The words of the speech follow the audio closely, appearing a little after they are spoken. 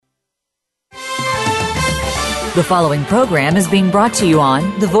The following program is being brought to you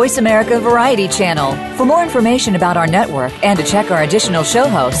on the Voice America Variety Channel. For more information about our network and to check our additional show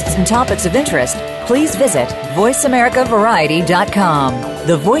hosts and topics of interest, please visit voiceamericavariety.com.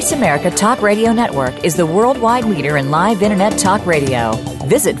 The Voice America Talk Radio Network is the worldwide leader in live Internet talk radio.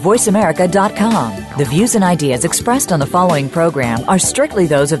 Visit voiceamerica.com. The views and ideas expressed on the following program are strictly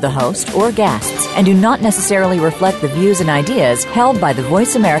those of the host or guests and do not necessarily reflect the views and ideas held by the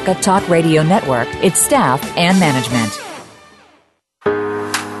Voice America Talk Radio Network, its staff, and management.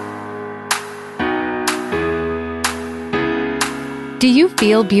 Do you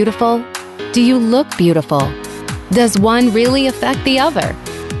feel beautiful? Do you look beautiful? Does one really affect the other?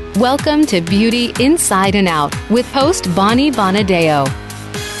 Welcome to Beauty Inside and Out with host Bonnie Bonadeo.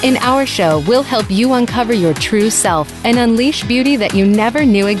 In our show, we'll help you uncover your true self and unleash beauty that you never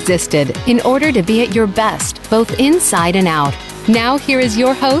knew existed in order to be at your best, both inside and out. Now, here is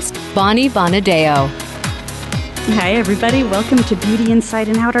your host, Bonnie Bonadeo. Hi, everybody. Welcome to Beauty Inside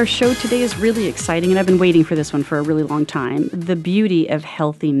and Out. Our show today is really exciting, and I've been waiting for this one for a really long time. The beauty of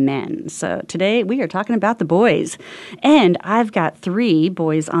healthy men. So today we are talking about the boys. And I've got 3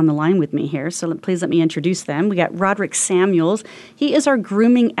 boys on the line with me here, so please let me introduce them. We got Rodrick Samuels. He is our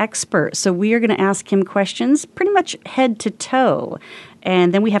grooming expert, so we are going to ask him questions pretty much head to toe.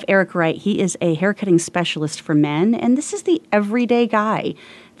 And then we have Wright. He is a haircutting specialist for men, and this is the everyday guy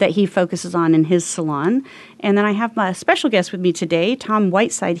that he focuses on in his salon. And then I have my special guest with me today, Tom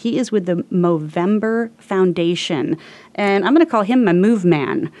Whiteside. He is with the Movember Foundation, and I'm going to call him my move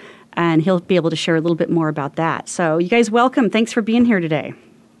man, and he'll be able to share a little bit more about that. So you guys, welcome. Thanks for being here today.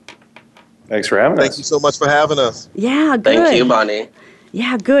 Thanks for having us. Thank you so much for having us. Yeah, good. Thank you, Bonnie.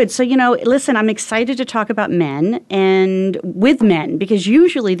 Yeah, good. So, listen, I'm excited to talk about men and with men, because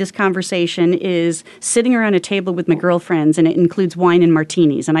usually this conversation is sitting around a table with my girlfriends, and it includes wine and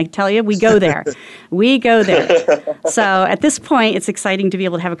martinis. And I tell you, we go there. We go there. So at this point, it's exciting to be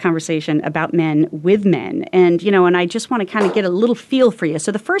able to have a conversation about men with men. And, and I just want to kind of get a little feel for you.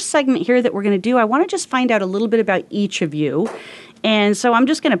 So the first segment here that we're going to do, I want to just find out a little bit about each of you. And so I'm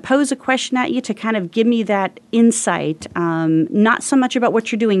just going to pose a question at you to kind of give me that insight, not so much about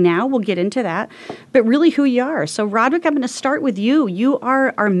what you're doing now, we'll get into that, but really who you are. So Rodrick, I'm going to start with you. You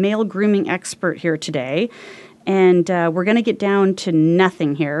are our male grooming expert here today, and we're going to get down to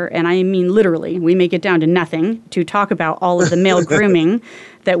nothing here, and I mean literally, we may get down to nothing to talk about all of the male grooming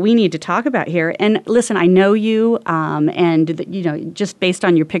that we need to talk about here. And listen, I know you, and just based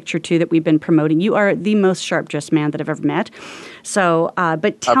on your picture too that we've been promoting, you are the most sharp-dressed man that I've ever met. So,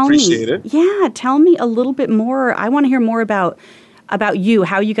 but tell me, tell me a little bit more. I want to hear more about you,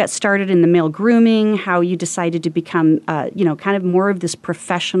 how you got started in the male grooming, how you decided to become, kind of more of this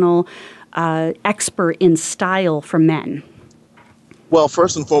professional expert in style for men. Well,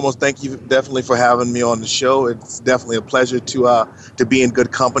 first and foremost, thank you definitely for having me on the show. It's definitely a pleasure to be in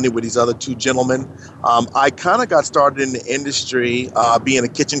good company with these other 2 gentlemen. I kind of got started in the industry being a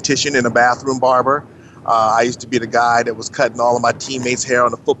kitchen titian and a bathroom barber. I used to be the guy that was cutting all of my teammates' hair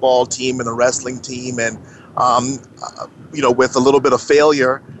on the football team and the wrestling team. And, with a little bit of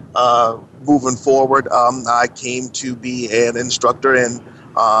failure moving forward, I came to be an instructor and,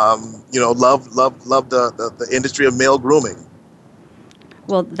 love the industry of male grooming.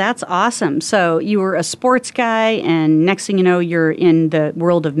 Well, that's awesome. So you were a sports guy, and next thing you know, you're in the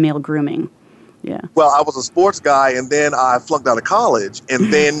world of male grooming. Yeah. Well, I was a sports guy, and then I flunked out of college,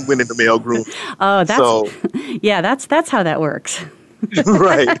 and then went into male grooming. Oh, that's how that works.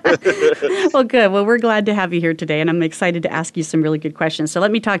 Right. Well, good. Well, we're glad to have you here today, and I'm excited to ask you some really good questions. So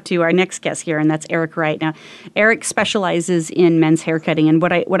let me talk to our next guest here, and that's Wright. Now, Eric specializes in men's haircutting, and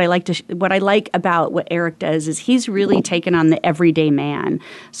what I like about what Eric does is he's really taken on the everyday man.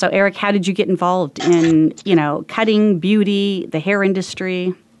 So, Eric, how did you get involved in cutting, beauty, the hair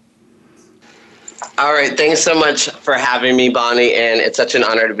industry? All right. Thanks so much for having me, Bonnie, and it's such an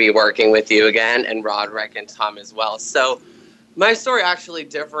honor to be working with you again, and Rodrick and Tom as well. So, my story actually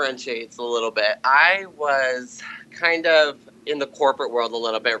differentiates a little bit. I was kind of in the corporate world a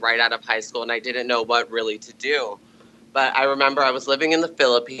little bit right out of high school, and I didn't know what really to do. But I remember I was living in the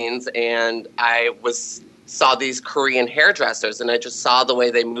Philippines, and I saw these Korean hairdressers, and I just saw the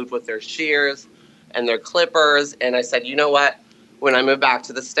way they moved with their shears and their clippers. And I said, you know what? When I move back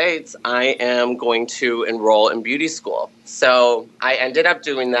to the States, I am going to enroll in beauty school. So I ended up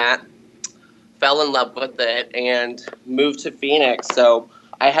doing that. Fell in love with it and moved to Phoenix. So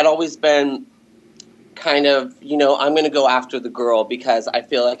I had always been kind of, I'm going to go after the girl because I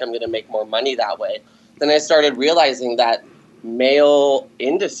feel like I'm going to make more money that way. Then I started realizing that male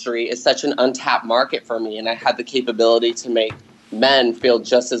industry is such an untapped market for me, and I had the capability to make men feel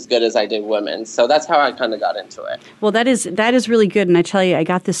just as good as I did women. So that's how I kind of got into it. Well, that is really good. And I tell you, I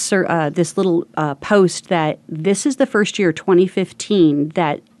got this this little post that this is the first year, 2015,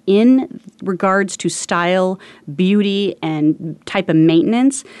 that in regards to style, beauty, and type of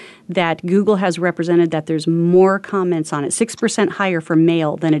maintenance, that Google has represented that there's more comments on it, 6% higher for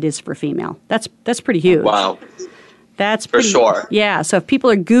male than it is for female. That's pretty huge. Wow. That's for sure. Yeah. So if people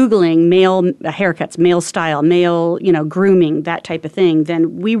are Googling male haircuts, male style, male, grooming, that type of thing,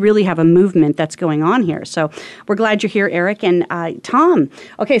 then we really have a movement that's going on here. So we're glad you're here, Eric. And Tom,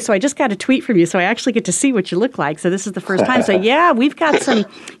 okay, so I just got a tweet from you, so I actually get to see what you look like. So this is the first time. So yeah, we've got some,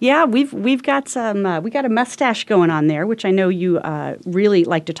 we've got some, we got a mustache going on there, which I know you really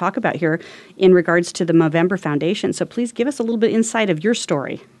like to talk about here in regards to the Movember Foundation. So please give us a little bit insight of your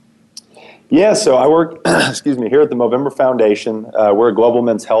story. Yeah, so I work, here at the Movember Foundation. We're a global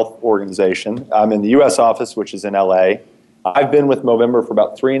men's health organization. I'm in the U.S. office, which is in L.A. I've been with Movember for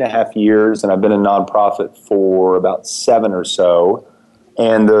about 3.5 years, and I've been a nonprofit for about 7 or so.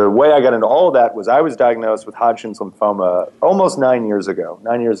 And the way I got into all of that was I was diagnosed with Hodgkin's lymphoma almost 9 years ago.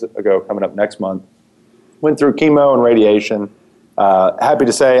 9 years ago, coming up next month. Went through chemo and radiation. Happy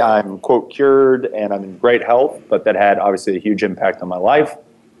to say I'm, quote, cured, and I'm in great health, but that had obviously a huge impact on my life.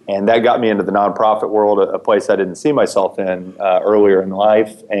 And that got me into the nonprofit world, a place I didn't see myself in earlier in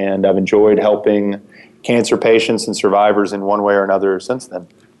life. And I've enjoyed helping cancer patients and survivors in one way or another since then.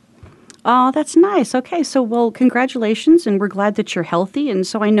 Oh, that's nice. Okay, so well, congratulations, and we're glad that you're healthy. And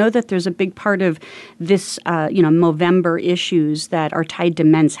so I know that there's a big part of this, Movember issues that are tied to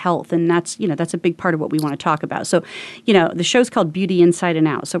men's health, and that's a big part of what we want to talk about. So, the show's called Beauty Inside and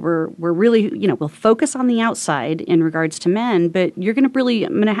Out. So we're really, we'll focus on the outside in regards to men, but I'm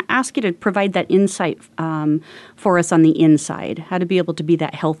going to ask you to provide that insight for us on the inside, how to be able to be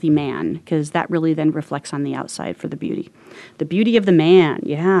that healthy man, because that really then reflects on the outside for the beauty. The beauty of the man.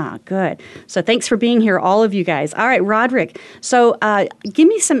 Yeah, good. So thanks for being here, all of you guys. All right, Rodrick. So give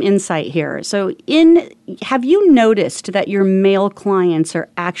me some insight here. So have you noticed that your male clients are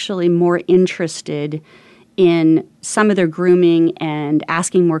actually more interested in some of their grooming and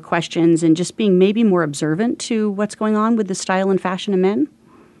asking more questions and just being maybe more observant to what's going on with the style and fashion of men?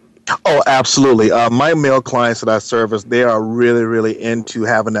 Oh, absolutely. My male clients that I service, they are really, really into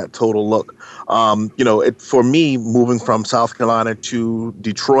having that total look. For me, moving from South Carolina to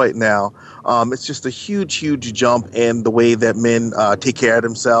Detroit now, it's just a huge, huge jump in the way that men take care of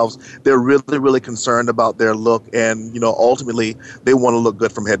themselves. They're really, really concerned about their look, and, ultimately, they want to look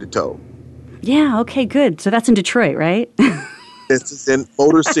good from head to toe. Yeah, okay, good. So that's in Detroit, right? This is in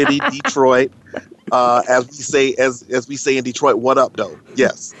Motor City, Detroit. As we say in Detroit, what up, though?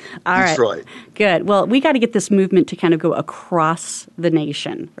 Yes, all Detroit. Right. Good. Well, we got to get this movement to kind of go across the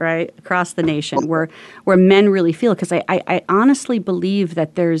nation, right? Across the nation, where men really feel. Because I honestly believe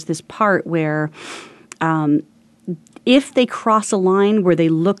that there's this part where if they cross a line where they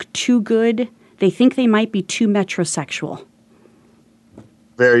look too good, they think they might be too metrosexual.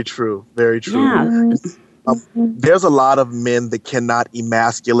 Very true. Very true. Yeah. There's a lot of men that cannot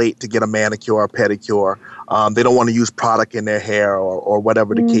emasculate to get a manicure or pedicure. They don't want to use product in their hair or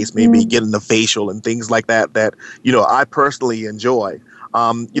whatever the case may be, getting the facial and things like that I personally enjoy.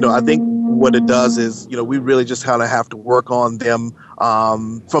 I think what it does is, we really just kind of have to work on them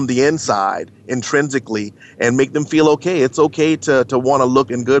from the inside, intrinsically, and make them feel okay. It's okay to want to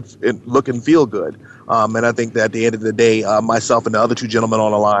look and feel good. And I think that at the end of the day, myself and the other two gentlemen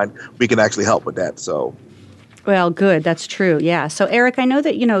on the line, we can actually help with that. So. Well, good. That's true. Yeah. So, Eric, I know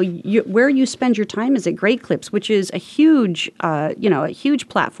that where you spend your time is at Great Clips, which is a huge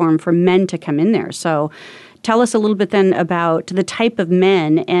platform for men to come in there. So, tell us a little bit then about the type of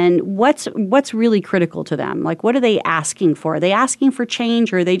men and what's really critical to them. Like, what are they asking for? Are they asking for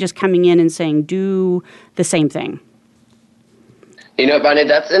change, or are they just coming in and saying, do the same thing? Bonnie,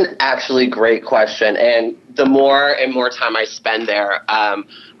 that's an actually great question. And the more and more time I spend there,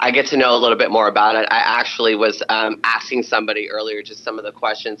 I get to know a little bit more about it. I actually was asking somebody earlier just some of the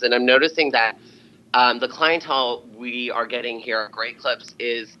questions, and I'm noticing that the clientele we are getting here at Great Clips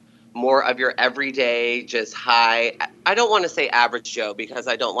is more of your everyday, just high. I don't want to say average Joe because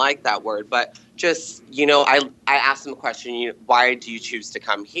I don't like that word, but just, I asked them a question, why do you choose to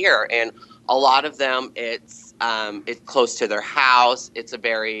come here? And a lot of them, it's close to their house. It's a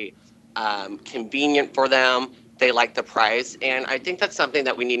very convenient for them. They like the price. And I think that's something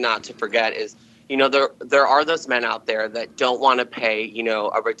that we need not to forget is, there are those men out there that don't want to pay,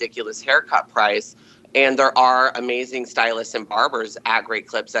 a ridiculous haircut price. And there are amazing stylists and barbers at Great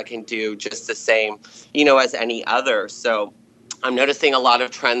Clips that can do just the same, as any other. So I'm noticing a lot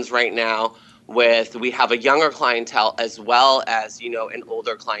of trends right now we have a younger clientele as well as, an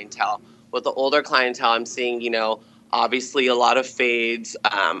older clientele. With the older clientele, I'm seeing, obviously a lot of fades.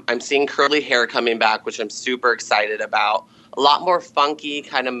 I'm seeing curly hair coming back, which I'm super excited about. A lot more funky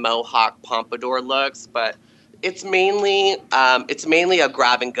kind of mohawk pompadour looks, but it's mainly a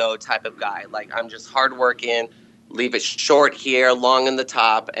grab and go type of guy. Like, I'm just hardworking, leave it short here, long in the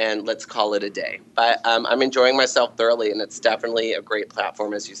top, and let's call it a day. But I'm enjoying myself thoroughly, and it's definitely a great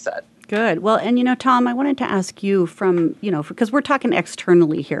platform, as you said. Good. Well, and Tom, I wanted to ask you from, because we're talking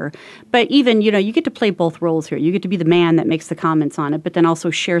externally here, but even, you get to play both roles here. You get to be the man that makes the comments on it, but then also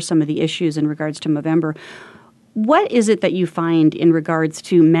share some of the issues in regards to Movember. What is it that you find in regards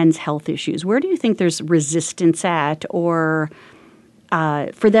to men's health issues? Where do you think there's resistance at, or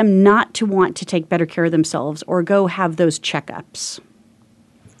for them not to want to take better care of themselves or go have those checkups?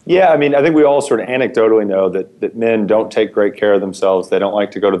 Yeah, I think we all sort of anecdotally know that men don't take great care of themselves. They don't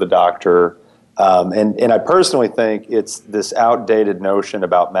like to go to the doctor. And I personally think it's this outdated notion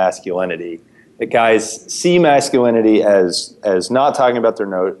about masculinity, that guys see masculinity as not talking about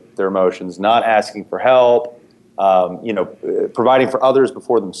their emotions, not asking for help, providing for others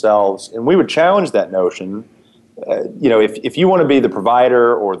before themselves. And we would challenge that notion. If you want to be the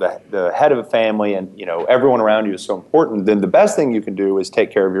provider or the head of a family and, everyone around you is so important, then the best thing you can do is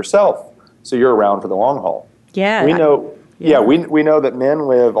take care of yourself so you're around for the long haul. Yeah. We know that men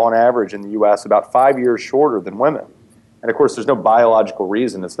live on average in the U.S. about 5 years shorter than women. And of course, there's no biological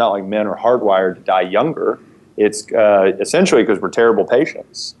reason. It's not like men are hardwired to die younger. It's essentially because we're terrible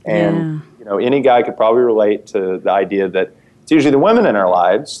patients. And, any guy could probably relate to the idea that it's usually the women in our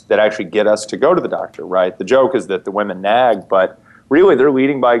lives that actually get us to go to the doctor, right? The joke is that the women nag, but really they're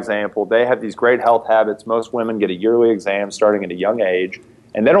leading by example. They have these great health habits. Most women get a yearly exam starting at a young age,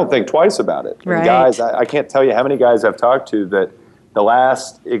 and they don't think twice about it. Right. And guys, I can't tell you how many guys I've talked to that the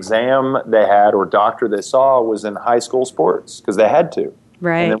last exam they had or doctor they saw was in high school sports because they had to.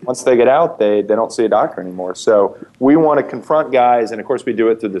 Right. And then once they get out, they don't see a doctor anymore. So we want to confront guys, and of course we do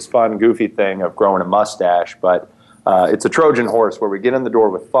it through this fun, goofy thing of growing a mustache, but it's a Trojan horse where we get in the door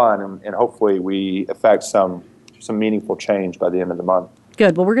with fun, and hopefully we affect some meaningful change by the end of the month.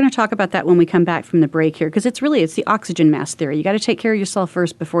 Good. Well, we're going to talk about that when we come back from the break here, because it's the oxygen mask theory. You got to take care of yourself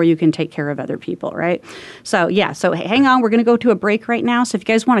first before you can take care of other people, right? So hang on. We're going to go to a break right now. So if you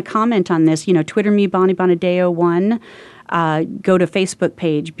guys want to comment on this, Twitter me, Bonnie Bonadeo 1. Go to Facebook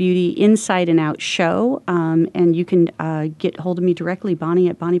page, Beauty Inside and Out Show, and you can get hold of me directly, Bonnie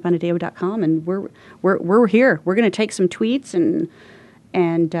at BonnieBonadeo.com, and we're here. We're going to take some tweets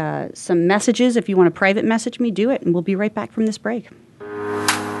and some messages. If you want to private message me, do it, and we'll be right back from this break.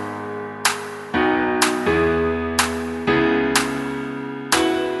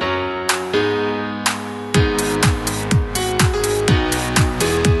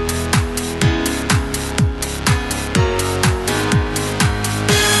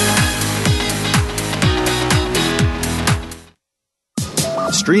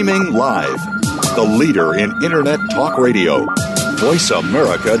 Streaming live, the leader in Internet talk radio,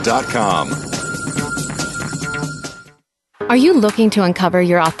 VoiceAmerica.com. Are you looking to uncover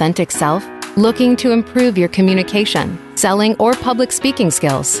your authentic self? Looking to improve your communication, selling, or public speaking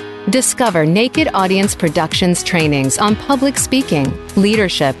skills? Discover Naked Audience Productions trainings on public speaking,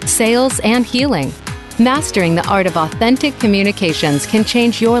 leadership, sales, and healing. Mastering the art of authentic communications can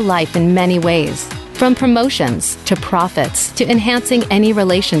change your life in many ways. From promotions to profits to enhancing any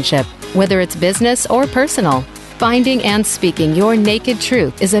relationship, whether it's business or personal, finding and speaking your naked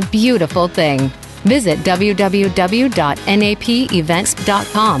truth is a beautiful thing. Visit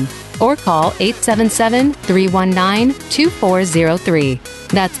www.napevents.com or call 877-319-2403.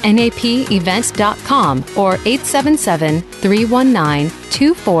 That's napevents.com or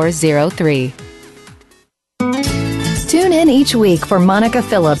 877-319-2403. Tune in each week for Monica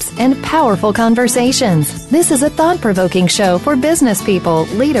Phillips and Powerful Conversations. This is a thought-provoking show for business people,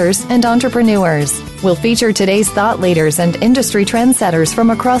 leaders, and entrepreneurs. We'll feature today's thought leaders and industry trendsetters from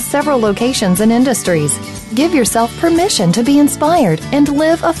across several locations and industries. Give yourself permission to be inspired and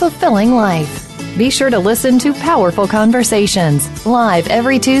live a fulfilling life. Be sure to listen to Powerful Conversations, live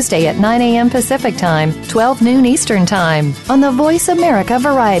every Tuesday at 9 a.m. Pacific Time, 12 noon Eastern Time, on the Voice America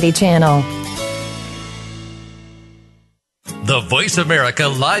Variety Channel. The Voice America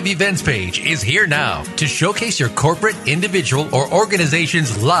Live Events page is here now to showcase your corporate, individual, or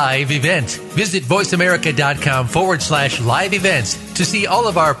organization's live event. Visit voiceamerica.com/live events to see all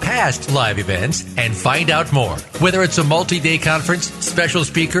of our past live events and find out more. Whether it's a multi-day conference, special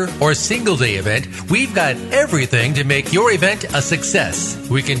speaker, or single-day event, we've got everything to make your event a success.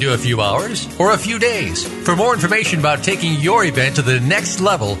 We can do a few hours or a few days. For more information about taking your event to the next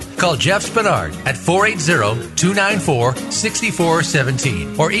level, call Jeff Spinard at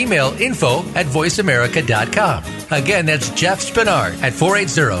 480-294-6417 or email info@voiceamerica.com. Again, that's Jeff Spinard at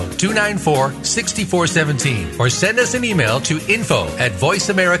 480-294-6417 or send us an email to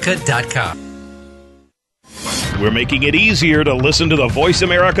info@voiceamerica.com. We're making it easier to listen to the Voice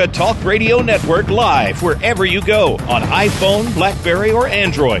America Talk Radio Network live wherever you go on iPhone, BlackBerry, or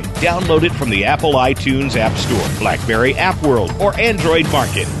Android. Download it from the Apple iTunes App Store, BlackBerry App World, or Android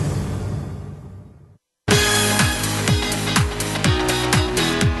Market.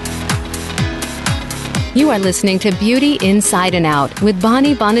 You are listening to Beauty Inside and Out with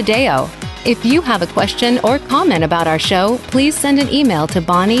Bonnie Bonadeo. If you have a question or comment about our show, please send an email to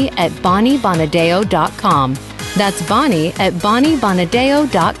bonnie@bonniebonadeo.com. That's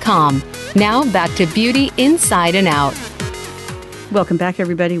bonnie@bonniebonadeo.com. Now back to Beauty Inside and Out. Welcome back,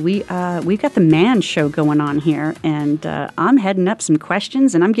 everybody. We've got the man show going on here, and I'm heading up some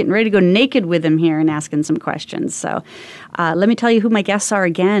questions, and I'm getting ready to go naked with him here and asking some questions. So let me tell you who my guests are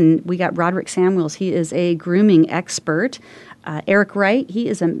again. We got Rodrick Samuels. He is a grooming expert. Eric Wright, he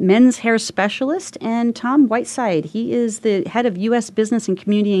is a men's hair specialist. And Tom Whiteside, he is the head of U.S. Business and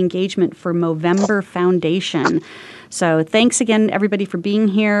Community Engagement for Movember Foundation. So thanks again, everybody, for being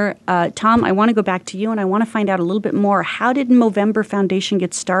here. Tom, I want to go back to you, and I want to find out a little bit more. How did Movember Foundation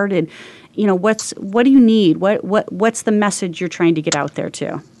get started? You know, what do you need? What's the message you're trying to get out there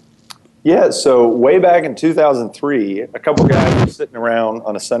to? Yeah, so way back in 2003, a couple guys were sitting around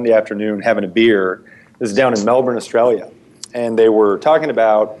on a Sunday afternoon having a beer. This is down in Melbourne, Australia. And they were talking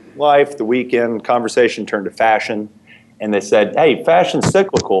about life, the weekend. Conversation turned to fashion. And they said, hey, fashion's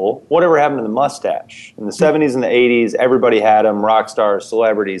cyclical. Whatever happened to the mustache? In the 70s and the 80s, everybody had them, rock stars,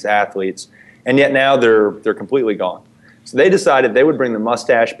 celebrities, athletes. And yet now they're completely gone. So they decided they would bring the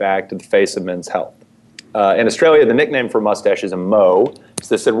mustache back to the face of men's health. In Australia, the nickname for mustache is a mo.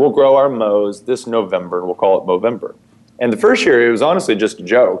 So they said, we'll grow our mows this November, and we'll call it Movember. And the first year, it was honestly just a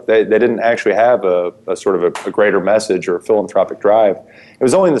joke. They didn't actually have a sort of a greater message or a philanthropic drive. It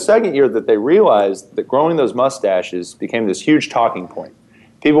was only in the second year that they realized that growing those mustaches became this huge talking point.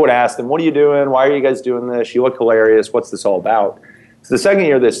 People would ask them, what are you doing? Why are you guys doing this? You look hilarious. What's this all about? So the second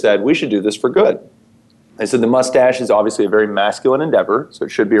year, they said, we should do this for good. They said the mustache is obviously a very masculine endeavor, so it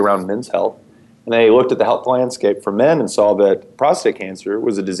should be around men's health. And they looked at the health landscape for men and saw that prostate cancer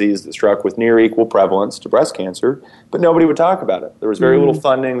was a disease that struck with near equal prevalence to breast cancer, but nobody would talk about it. There was very little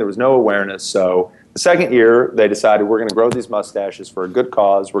funding. There was no awareness. So the second year, they decided we're going to grow these mustaches for a good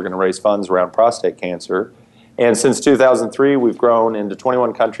cause. We're going to raise funds around prostate cancer. And since 2003, we've grown into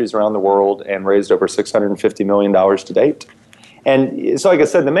 21 countries around the world and raised over $650 million to date. And so, like I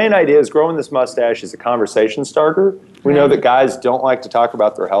said, the main idea is growing this mustache is a conversation starter. We know that guys don't like to talk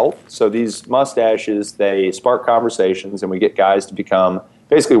about their health. So these mustaches, they spark conversations, and we get guys to become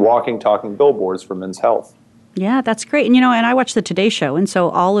basically walking, talking billboards for men's health. Yeah, that's great. And, and I watch the Today Show, and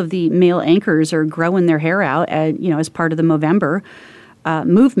so all of the male anchors are growing their hair out, as part of the Movember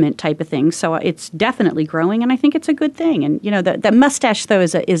movement type of thing. So it's definitely growing, and I think it's a good thing. And the mustache though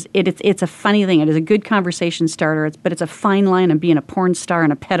is it's a funny thing. It is a good conversation starter. But it's a fine line of being a porn star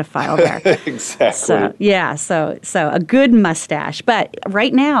and a pedophile there. Exactly. So a good mustache. But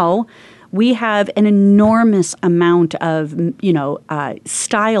right now, we have an enormous amount of,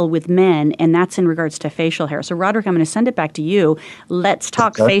 style with men, and that's in regards to facial hair. So Rodrick, I'm going to send it back to you. Let's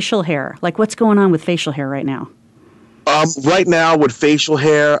talk facial hair. Like, what's going on with facial hair right now? Right now with facial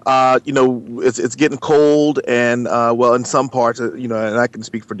hair, it's getting cold, and in some parts, and I can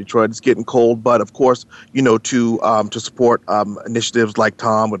speak for Detroit, it's getting cold. But of course, to support initiatives like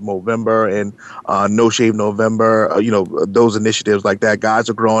Tom with Movember and No Shave November, those initiatives like that, guys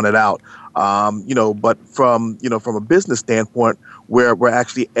are growing it out. But from a business standpoint, we're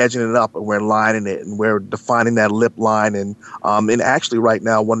actually edging it up, and we're lining it, and we're defining that lip line. And actually right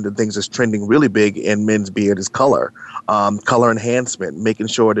now, one of the things that's trending really big in men's beard is color enhancement, making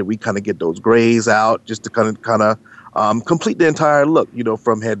sure that we kind of get those grays out, just to kind of complete the entire look,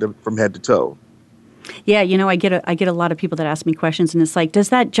 from head to toe. Yeah, I get a lot of people that ask me questions, and it's like, does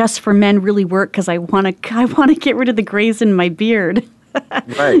that just for men really work? Because I want to get rid of the grays in my beard.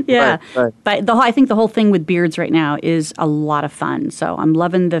 Right. Yeah. Right. But I think the whole thing with beards right now is a lot of fun. So I'm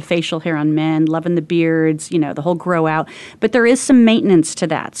loving the facial hair on men, loving the beards, the whole grow out. But there is some maintenance to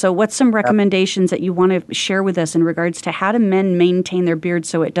that. So what's some recommendations that you want to share with us in regards to how do men maintain their beards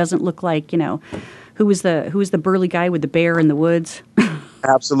so it doesn't look like, who was the burly guy with the bear in the woods?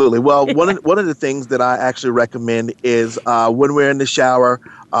 Absolutely. Well, one of the things that I actually recommend is when we're in the shower,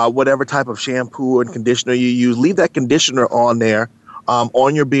 whatever type of shampoo and conditioner you use, leave that conditioner on there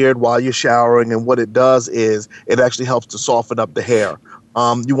on your beard while you're showering. And what it does is it actually helps to soften up the hair.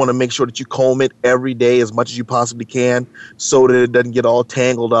 You want to make sure that you comb it every day as much as you possibly can so that it doesn't get all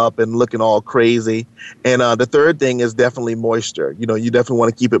tangled up and looking all crazy. And the third thing is definitely moisture. You definitely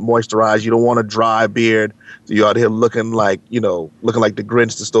want to keep it moisturized. You don't want a dry beard. So you're out here looking like the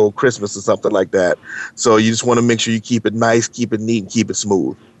Grinch that stole Christmas or something like that. So you just want to make sure you keep it nice, keep it neat, and keep it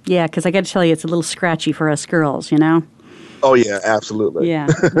smooth. Yeah, because I got to tell you, it's a little scratchy for us girls, Oh yeah, absolutely. Yeah,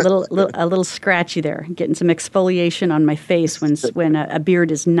 a little scratchy there. Getting some exfoliation on my face when a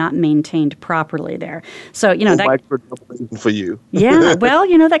beard is not maintained properly there. So that for you. Yeah, well,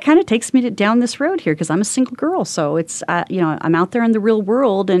 that kind of takes me down this road here because I'm a single girl. So it's I'm out there in the real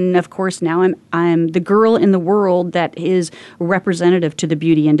world, and of course now I'm the girl in the world that is representative to the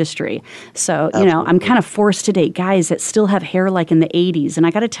beauty industry. So I'm kind of forced to date guys that still have hair like in the 80s, and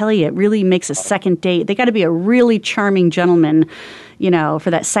I got to tell you, it really makes a second date. They got to be a really charming gentleman, for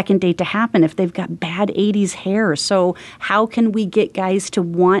that second date to happen if they've got bad 80s hair. So how can we get guys to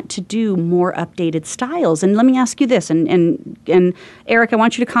want to do more updated styles? And let me ask you this, and Eric, I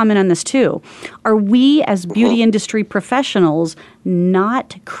want you to comment on this too. Are we as beauty industry professionals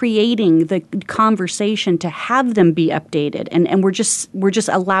not creating the conversation to have them be updated, and we're just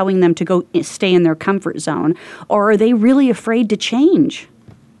allowing them to go stay in their comfort zone? Or are they really afraid to change?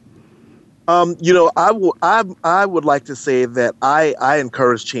 I would like to say that I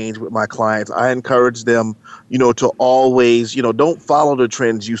encourage change with my clients. I encourage them, to always, don't follow the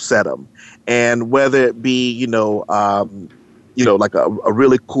trends, you set them. And whether it be, like a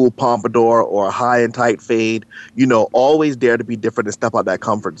really cool pompadour or a high and tight fade, always dare to be different and step out that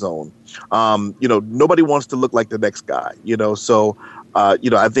comfort zone. Nobody wants to look like the next guy, so,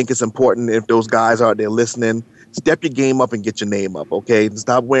 I think it's important if those guys are out there listening, step your game up and get your name up, okay?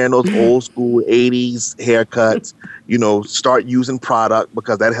 Stop wearing those old school 80s haircuts. Start using product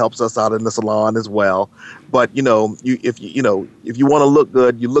because that helps us out in the salon as well. But if you want to look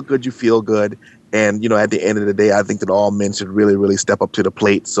good, you feel good. And at the end of the day, I think that all men should really, really step up to the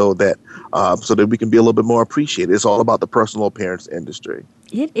plate so that we can be a little bit more appreciated. It's all about the personal appearance industry.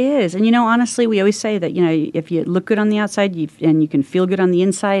 It is. And, honestly, we always say that, if you look good on the outside and you can feel good on the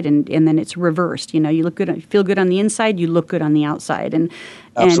inside, and then it's reversed. You feel good on the inside, you look good on the outside.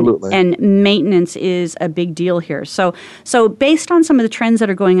 Absolutely. And maintenance is a big deal here. So based on some of the trends that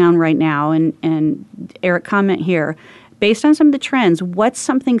are going on right now, and Eric, comment here, based on some of the trends, what's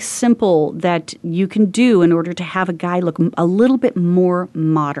something simple that you can do in order to have a guy look a little bit more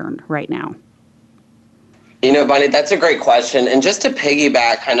modern right now? Bonnie, that's a great question. And just to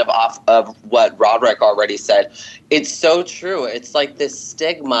piggyback kind of off of what Rodrick already said, it's so true. It's like this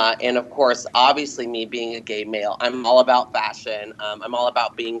stigma. And of course, obviously me being a gay male, I'm all about fashion. I'm all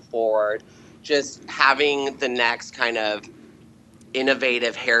about being forward, just having the next kind of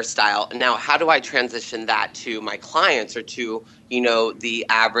innovative hairstyle. Now, how do I transition that to my clients or to, the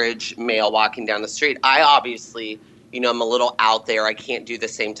average male walking down the street? I obviously, I'm a little out there. I can't do the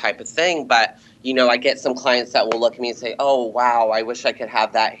same type of thing, but I get some clients that will look at me and say, oh, wow, I wish I could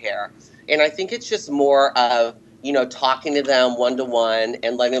have that hair. And I think it's just more of, talking to them one-to-one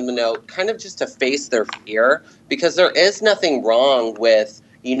and letting them know kind of just to face their fear, because there is nothing wrong with,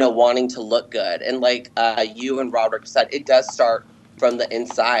 wanting to look good. And like you and Rodrick said, it does start from the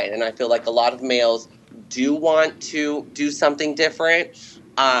inside. And I feel like a lot of males do want to do something different,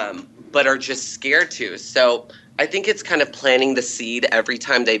 but are just scared to. So I think it's kind of planting the seed every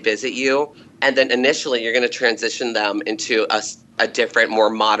time they visit you. And then initially you're going to transition them into a different, more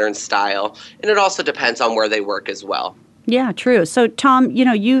modern style. And it also depends on where they work as well. Yeah, true. So, Tom,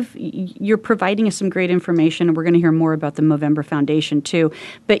 you're providing us some great information, and we're going to hear more about the Movember Foundation too.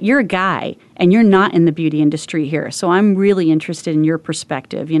 But you're a guy, and you're not in the beauty industry here. So I'm really interested in your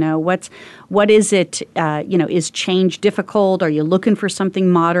perspective. What is it? Is change difficult? Are you looking for something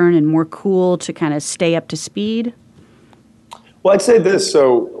modern and more cool to kind of stay up to speed? Well, I'd say this.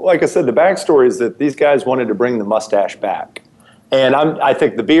 So, like I said, the backstory is that these guys wanted to bring the mustache back. And I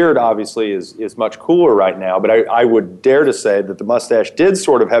think the beard obviously is much cooler right now, but I would dare to say that the mustache did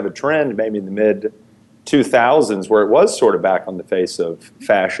sort of have a trend maybe in the mid-2000s where it was sort of back on the face of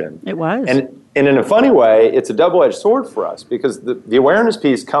fashion. It was. And in a funny way, it's a double-edged sword for us because the awareness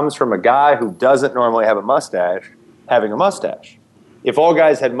piece comes from a guy who doesn't normally have a mustache having a mustache. If all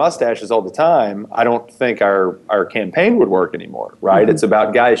guys had mustaches all the time, I don't think our campaign would work anymore, right? Mm-hmm. It's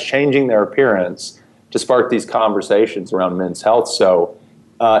about guys changing their appearance to spark these conversations around men's health. So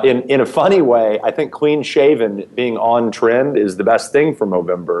in a funny way, I think clean shaven being on trend is the best thing for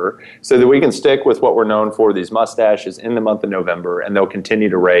Movember, so that we can stick with what we're known for, these mustaches, in the month of November, and they'll continue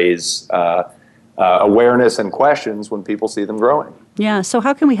to raise awareness and questions when people see them growing. Yeah, so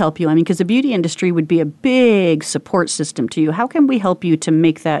how can we help you? I mean, because the beauty industry would be a big support system to you. How can we help you to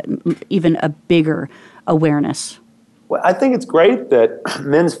make that even a bigger awareness? Well, I think it's great that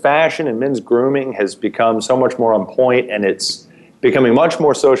men's fashion and men's grooming has become so much more on point, and it's becoming much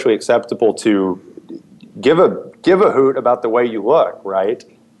more socially acceptable to give a hoot about the way you look, right?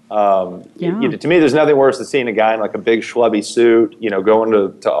 To me, there's nothing worse than seeing a guy in like a big schlubby suit, going to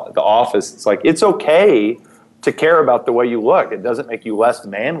the office. It's like, it's okay to care about the way you look. It doesn't make you less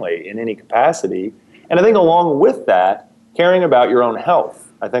manly in any capacity. And I think along with that, caring about your own health,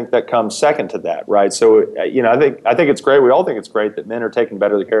 I think that comes second to that, right? So, I think it's great. We all think it's great that men are taking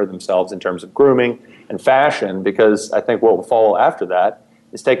better care of themselves in terms of grooming and fashion, because I think what will follow after that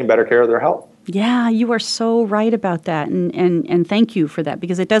is taking better care of their health. Yeah, you are so right about that, and thank you for that,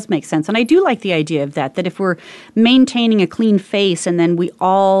 because it does make sense. And I do like the idea of that if we're maintaining a clean face, and then we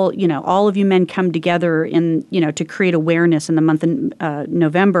all, all of you men come together to create awareness in the month of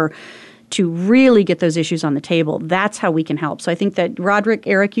November, to really get those issues on the table. That's how we can help. So I think that Rodrick,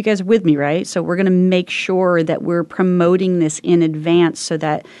 Eric, you guys are with me, right? So we're going to make sure that we're promoting this in advance so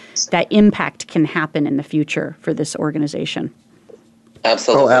that that impact can happen in the future for this organization.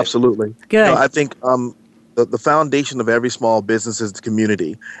 Absolutely. Oh, absolutely. Good. I think the foundation of every small business is the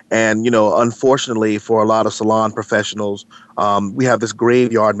community. And, unfortunately for a lot of salon professionals, we have this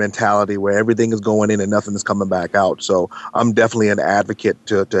graveyard mentality where everything is going in and nothing is coming back out. So I'm definitely an advocate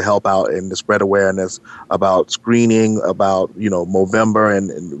to help out and to spread awareness about screening, about, Movember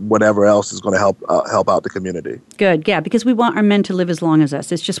and whatever else is going to help out the community. Good. Yeah, because we want our men to live as long as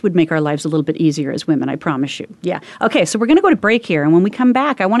us. It just would make our lives a little bit easier as women, I promise you. Yeah. Okay, so we're going to go to break here. And when we come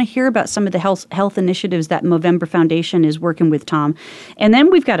back, I want to hear about some of the health initiatives that Movember Foundation is working with, Tom. And then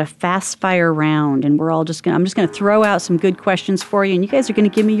we've got a fast fire round, and I'm just going to throw out some good questions for you, and you guys are going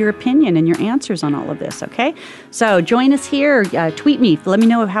to give me your opinion and your answers on all of this, okay? So join us here. Tweet me. Let me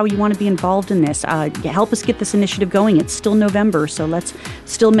know how you want to be involved in this. Help us get this initiative going. It's still November, so let's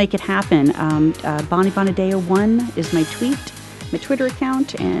still make it happen. Bonnie Bonadeo 1 is my tweet, my Twitter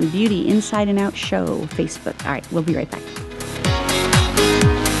account, and BEaUty Inside and Out Show, Facebook. All right, we'll be right back.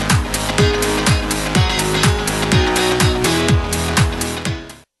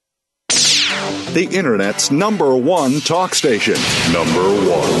 The Internet's #1 talk station.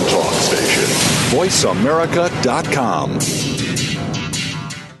 #1 talk station. VoiceAmerica.com.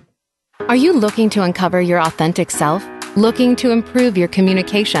 Are you looking to uncover your authentic self? Looking to improve your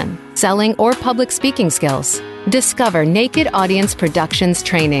communication, selling, or public speaking skills? Discover Naked Audience Productions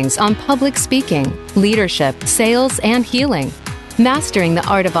trainings on public speaking, leadership, sales, and healing. Mastering the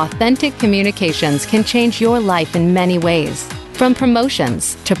art of authentic communications can change your life in many ways. From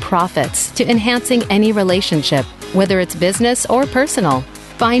promotions to profits to enhancing any relationship, whether it's business or personal,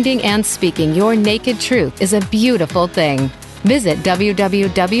 finding and speaking your naked truth is a beautiful thing. Visit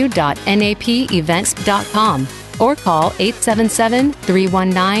www.napevents.com or call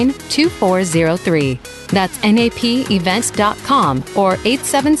 877-319-2403. That's napevents.com or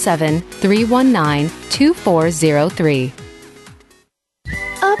 877-319-2403.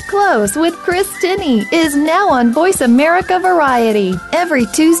 Up Close with Chris Tinney is now on Voice America Variety. Every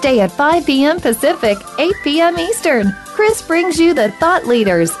Tuesday at 5 p.m. Pacific, 8 p.m. Eastern. Chris brings you the thought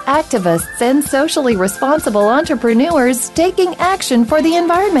leaders, activists, and socially responsible entrepreneurs taking action for the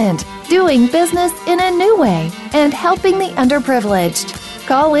environment, doing business in a new way, and helping the underprivileged.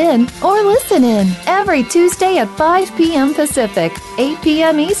 Call in or listen in every Tuesday at 5 p.m. Pacific, 8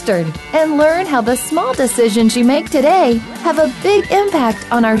 p.m. Eastern, and learn how the small decisions you make today have a big impact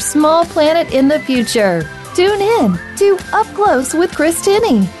on our small planet in the future. Tune in to Up Close with Chris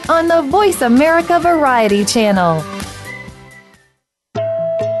Tinney on the Voice America Variety Channel.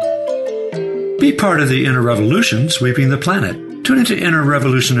 Be part of the inner revolution sweeping the planet. Tune into Inner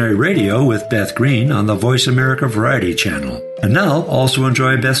Revolutionary Radio with Beth Green on the Voice America Variety Channel. And now also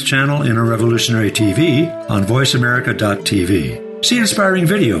enjoy Beth's channel Inner Revolutionary TV on voiceamerica.tv. See inspiring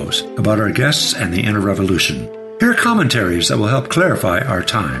videos about our guests and the inner revolution. Hear commentaries that will help clarify our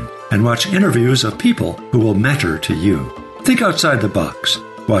time. And watch interviews of people who will matter to you. Think outside the box.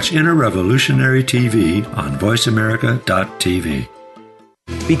 Watch Inner Revolutionary TV on voiceamerica.tv.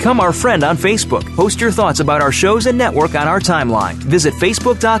 Become our friend on Facebook. Post your thoughts about our shows and network on our timeline. Visit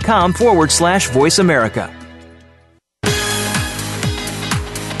facebook.com/Voice America.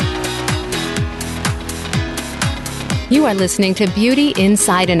 You are listening to BEaUty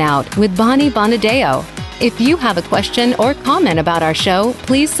Inside and Out with Bonnie Bonadeo. If you have a question or comment about our show,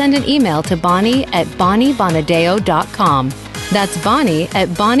 please send an email to Bonnie at BonnieBonadeo.com. That's Bonnie at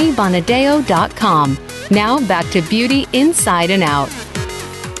BonnieBonadeo.com. Now back to Beauty Inside and Out.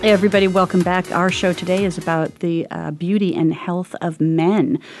 Hey everybody, welcome back. Our show today is about the beauty and health of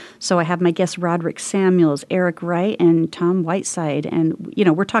men. So I have my guests Rodrick Samuels, Eric Wright, and Tom Whiteside. And,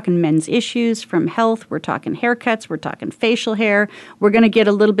 we're talking men's issues from health. We're talking haircuts. We're talking facial hair. We're going to get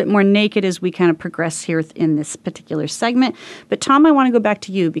a little bit more naked as we kind of progress here in this particular segment. But Tom, I want to go back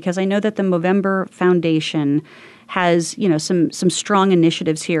to you because I know that the Movember Foundation has, some strong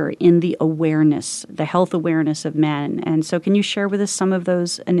initiatives here in the awareness, the health awareness of men. And so can you share with us some of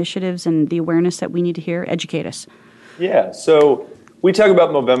those initiatives and the awareness that we need to hear? Educate us. Yeah, so we talk about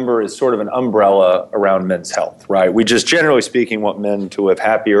Movember as sort of an umbrella around men's health, right? We just, generally speaking, want men to live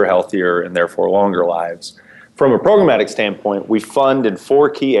happier, healthier, and therefore longer lives. From a programmatic standpoint, we fund in 4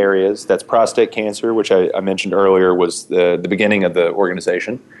 key areas. That's prostate cancer, which I mentioned earlier was the beginning of the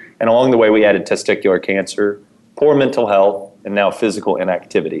organization. And along the way, we added testicular cancer, poor mental health, and now physical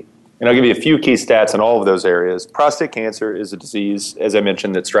inactivity. And I'll give you a few key stats on all of those areas. Prostate cancer is a disease, as I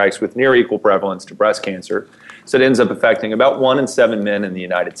mentioned, that strikes with near equal prevalence to breast cancer. So it ends up affecting about 1 in 7 men in the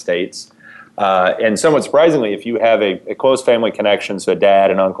United States. And somewhat surprisingly, if you have a close family connection, so a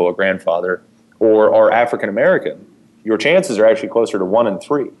dad, an uncle, a grandfather, or are African American, your chances are actually closer to 1 in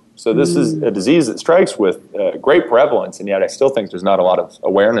 3. So this is a disease that strikes with great prevalence, and yet I still think there's not a lot of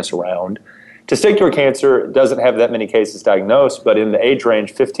awareness around. Testicular cancer doesn't have that many cases diagnosed, but in the age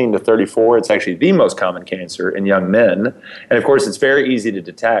range 15 to 34, it's actually the most common cancer in young men. And of course, it's very easy to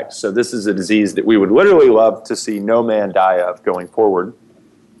detect. So this is a disease that we would literally love to see no man die of going forward.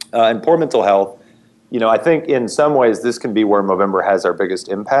 And poor mental health, I think in some ways this can be where Movember has our biggest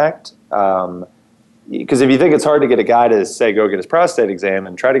impact. Because if you think it's hard to get a guy to say, go get his prostate exam,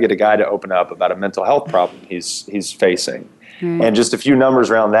 and try to get a guy to open up about a mental health problem he's facing. And just a few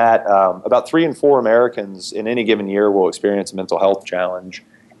numbers around that, about 3 in 4 Americans in any given year will experience a mental health challenge.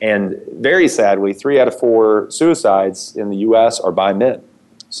 And very sadly, 3 out of 4 suicides in the U.S. are by men.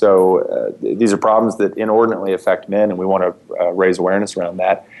 So these are problems that inordinately affect men, and we want to raise awareness around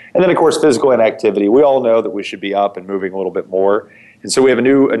that. And then, of course, physical inactivity. We all know that we should be up and moving a little bit more. And so we have a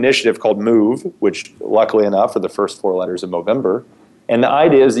new initiative called MOVE, which luckily enough are the first 4 letters of Movember. And the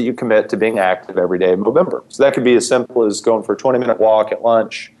idea is that you commit to being active every day in Movember. So that could be as simple as going for a 20-minute walk at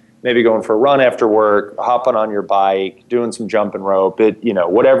lunch, maybe going for a run after work, hopping on your bike, doing some jumping rope,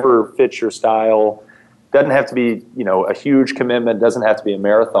 whatever fits your style. Doesn't have to be, a huge commitment, doesn't have to be a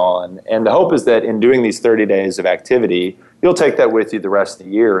marathon. And the hope is that in doing these 30 days of activity, you'll take that with you the rest of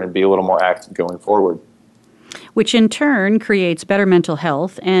the year and be a little more active going forward. Which in turn creates better mental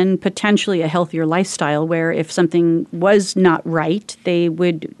health and potentially a healthier lifestyle where if something was not right, they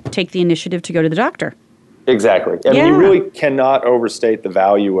would take the initiative to go to the doctor. Exactly. And you really cannot overstate the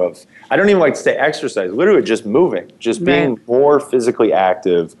value of, I don't even like to say exercise, literally just moving, just being more physically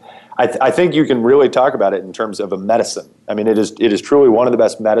active. I think you can really talk about it in terms of a medicine. I mean, it is truly one of the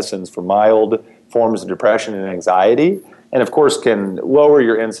best medicines for mild forms of depression and anxiety. And of course can lower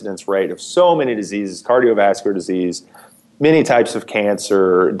your incidence rate of so many diseases, cardiovascular disease, many types of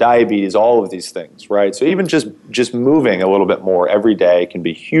cancer, diabetes, all of these things, right? So even just moving a little bit more every day can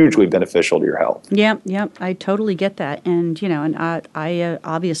be hugely beneficial to your health. Yeah, I totally get that. And, I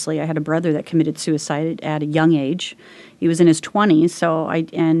obviously I had a brother that committed suicide at a young age. He was in his 20s,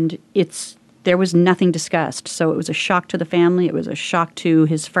 there was nothing discussed. So it was a shock to the family. It was a shock to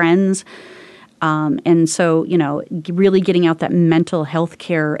his friends. And so, really getting out that mental health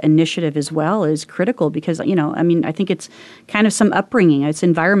care initiative as well is critical because, I think it's kind of some upbringing. It's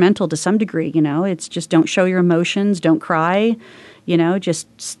environmental to some degree, It's just don't show your emotions, don't cry,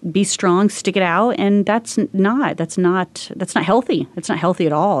 just be strong, stick it out. And that's not healthy. It's not healthy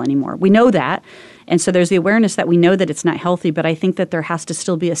at all anymore. We know that. And so there's the awareness that we know that it's not healthy, but I think that there has to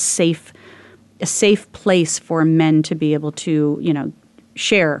still be a safe place for men to be able to,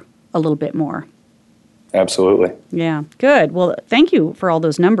 share a little bit more. Absolutely. Yeah, good. Well, thank you for all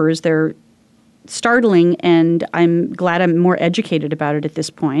those numbers. They're startling, and I'm glad I'm more educated about it at this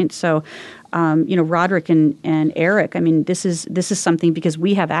point. So, Rodrick and Eric, this is something because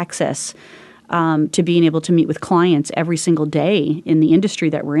we have access to being able to meet with clients every single day in the industry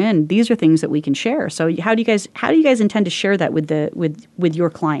that we're in. These are things that we can share. So, how do you guys intend to share that with your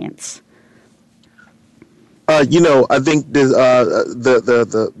clients? I think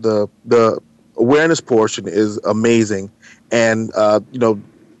the awareness portion is amazing, and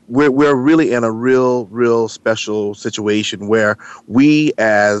we're really in a real special situation where we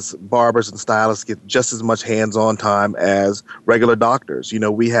as barbers and stylists get just as much hands-on time as regular doctors.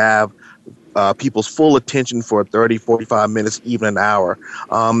 We have people's full attention for 30, 45 minutes, even an hour.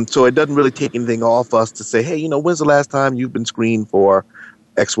 So it doesn't really take anything off us to say, hey, when's the last time you've been screened for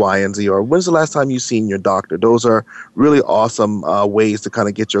X, Y, and Z, or when's the last time you've seen your doctor? Those are really awesome ways to kind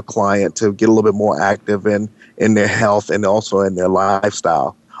of get your client to get a little bit more active in their health and also in their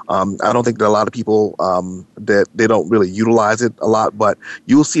lifestyle. I don't think that a lot of people that they don't really utilize it a lot, but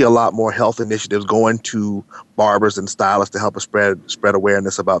you'll see a lot more health initiatives going to barbers and stylists to help us spread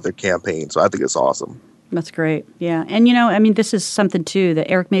awareness about their campaign. So I think it's awesome. That's great. Yeah. And, this is something, too,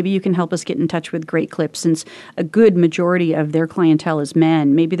 that, Eric, maybe you can help us get in touch with Great Clips, since a good majority of their clientele is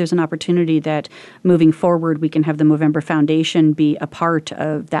men. Maybe there's an opportunity that moving forward we can have the Movember Foundation be a part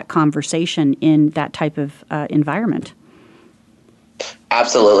of that conversation in that type of environment.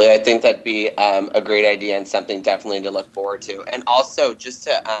 Absolutely. I think that'd be a great idea and something definitely to look forward to. And also, just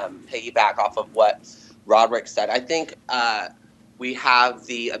to piggyback off of what Rodrick said, I think we have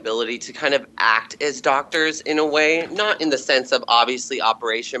the ability to kind of act as doctors in a way, not in the sense of obviously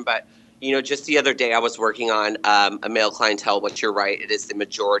operation, but, just the other day I was working on a male clientele, which you're right, it is the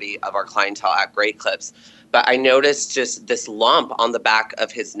majority of our clientele at Great Clips. But I noticed just this lump on the back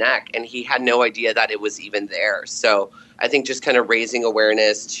of his neck, and he had no idea that it was even there. So I think just kind of raising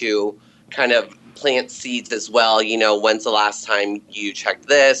awareness to kind of plant seeds as well. When's the last time you checked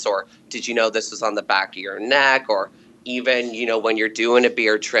this? Or did you know this was on the back of your neck? Or even, when you're doing a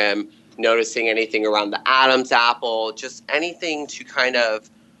beard trim, noticing anything around the Adam's apple, just anything to kind of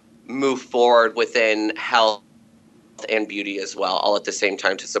move forward within health and beauty as well, all at the same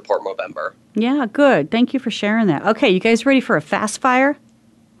time to support Movember. Yeah, good. Thank you for sharing that. Okay, you guys ready for a fast fire?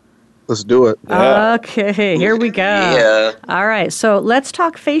 Let's do it. Yeah. Okay, here we go. Yeah. All right, so let's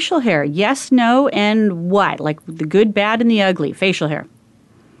talk facial hair. Yes, no, and what? Like the good, bad, and the ugly. Facial hair.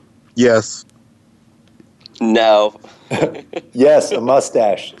 Yes. No. Yes, a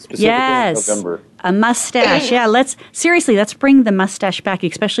mustache, specifically in November. A mustache. Yeah, let's bring the mustache back,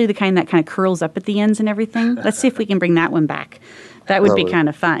 especially the kind that kind of curls up at the ends and everything. Let's see if we can bring that one back. That would be kind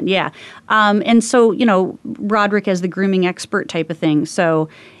of fun. Yeah. And so, Rodrick as the grooming expert type of thing. So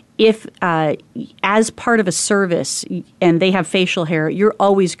if as part of a service and they have facial hair, you're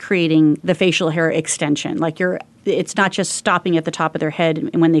always creating the facial hair extension. Like it's not just stopping at the top of their head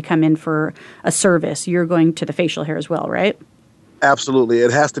and when they come in for a service. You're going to the facial hair as well, right? Absolutely.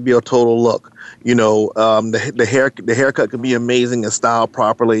 It has to be a total look. The haircut can be amazing and styled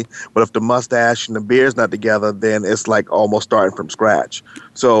properly, but if the mustache and the beard's not together, then it's like almost starting from scratch.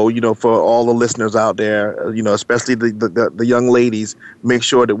 So, for all the listeners out there, especially the young ladies, make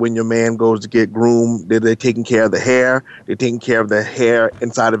sure that when your man goes to get groomed, that they're taking care of the hair, they're taking care of the hair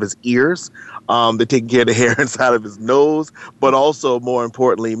inside of his ears, they're taking care of the hair inside of his nose, but also, more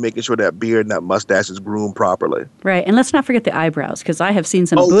importantly, making sure that beard and that mustache is groomed properly. Right, and let's not forget the eyebrows, because I have seen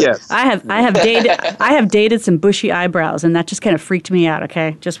some. Yes. I have dated some bushy eyebrows, and that just kind of freaked me out.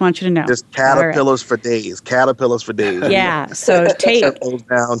 Okay, just want you to know. Just caterpillars for days. Caterpillars for days. Yeah. So take those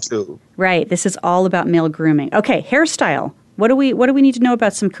down too. Right. This is all about male grooming. Okay, hairstyle. What do we need to know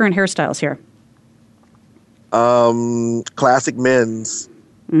about some current hairstyles here? Classic men's.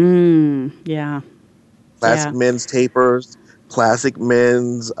 Yeah. Classic men's tapers. Classic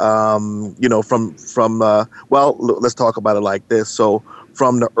men's. Let's talk about it like this. So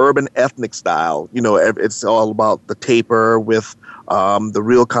from the urban ethnic style, it's all about the taper with the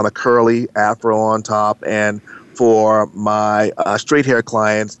real kind of curly afro on top. And for my straight hair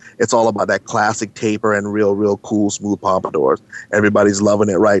clients, it's all about that classic taper and real cool, smooth pompadours. Everybody's loving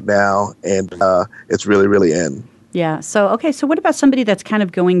it right now, and it's really, really in. Yeah. So what about somebody that's kind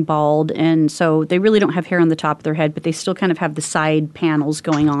of going bald, and so they really don't have hair on the top of their head, but they still kind of have the side panels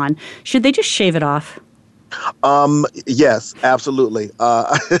going on? Should they just shave it off? Yes, absolutely.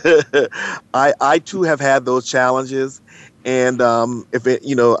 I too have had those challenges, and if it,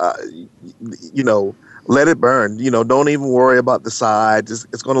 let it burn. Don't even worry about the sides.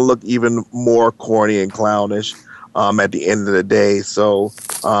 It's going to look even more corny and clownish at the end of the day. So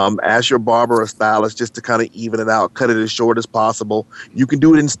ask your barber or stylist just to kind of even it out, cut it as short as possible. You can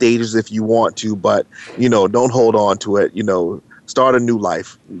do it in stages if you want to, but, don't hold on to it. Start a new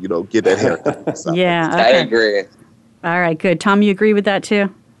life, get that haircut. Yeah. Okay. I agree. All right, good. Tom, you agree with that too?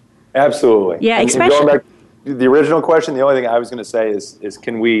 Absolutely. Yeah, and especially going back to the original question, the only thing I was going to say is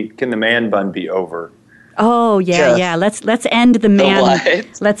can the man bun be over? Oh, yeah, yes. Yeah. Let's end the man.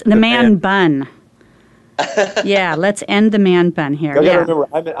 The man bun. Yeah, let's end the man bun here. I got to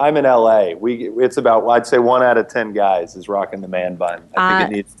remember, I'm in LA. It's about, I'd say 1 out of 10 guys is rocking the man bun. I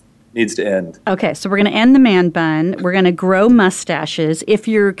think it needs to end. Okay, so we're going to end the man bun. We're going to grow mustaches. If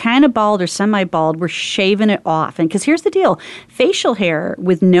you're kind of bald or semi-bald, we're shaving it off. And because here's the deal, facial hair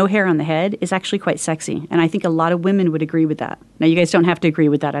with no hair on the head is actually quite sexy. And I think a lot of women would agree with that. Now, you guys don't have to agree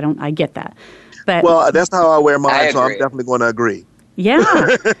with that. I get that. But well, that's how I wear mine, so I'm definitely going to agree.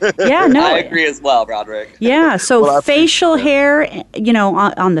 Yeah. Yeah, no. I agree as well, Rodrick. Yeah, so facial hair,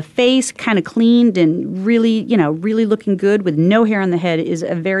 on the face, kind of cleaned and really, really looking good with no hair on the head is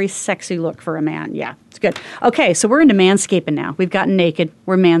a very sexy look for a man. Yeah, it's good. Okay, so we're into manscaping now. We've gotten naked.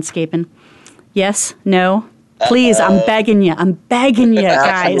 We're manscaping. Yes? No? Please, I'm begging you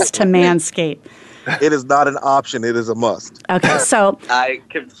guys to manscape. It is not an option. It is a must. Okay, so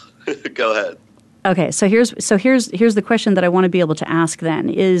go ahead. Okay, so here's the question that I want to be able to ask then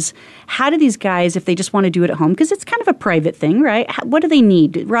is, how do these guys, if they just want to do it at home, because it's kind of a private thing, right? What do they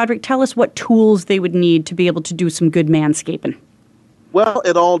need? Rodrick, tell us what tools they would need to be able to do some good manscaping. Well,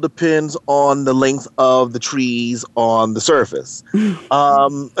 it all depends on the length of the trees on the surface.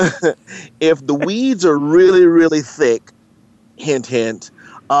 If the weeds are really, really thick, hint, hint,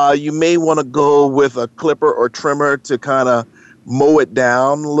 you may want to go with a clipper or trimmer to kind of mow it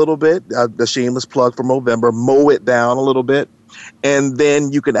down a little bit. The shameless plug for Movember, mow it down a little bit. And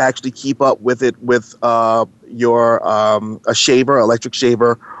then you can actually keep up with it with your a shaver, electric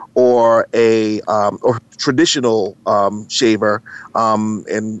shaver, or a or traditional shaver.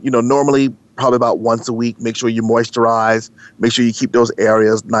 And normally probably about once a week. Make sure you moisturize. Make sure you keep those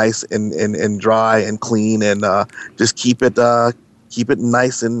areas nice and dry and clean, and just keep it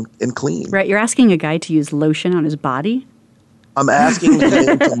nice and clean. Right. You're asking a guy to use lotion on his body? I'm asking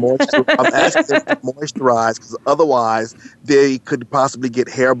them to moisturize, because otherwise they could possibly get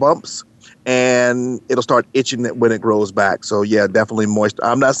hair bumps and it'll start itching when it grows back. So yeah, definitely moist.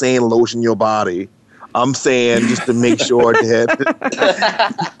 I'm not saying lotion your body. I'm saying just to make sure that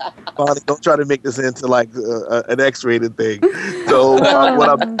Bonnie, don't try to make this into like an X-rated thing. So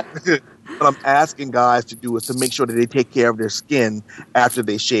what I'm asking guys to do is to make sure that they take care of their skin after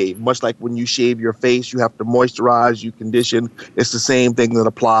they shave. Much like when you shave your face, you have to moisturize, you condition. It's the same thing that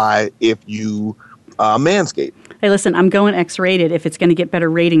apply if you manscape. Hey, listen, I'm going X-rated if it's going to get better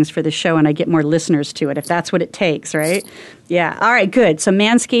ratings for the show and I get more listeners to it, if that's what it takes, right? Yeah. All right, good. So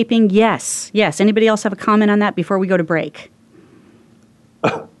manscaping, yes. Anybody else have a comment on that before we go to break?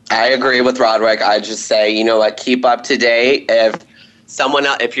 I agree with Rodrick. I just say, you know what, keep up to date.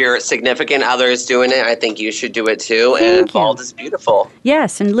 If your significant other is doing it, I think you should do it too. And bald is beautiful.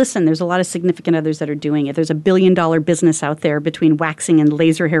 Yes, and listen, there's a lot of significant others that are doing it. There's a $1 billion business out there between waxing and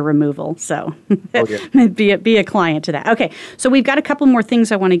laser hair removal. So be a client to that. Okay, so we've got a couple more things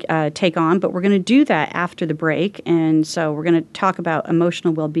I want to take on, but we're going to do that after the break. And so we're going to talk about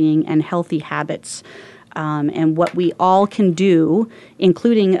emotional well-being and healthy habits. And what we all can do,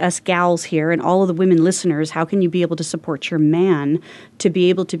 including us gals here and all of the women listeners, how can you be able to support your man to be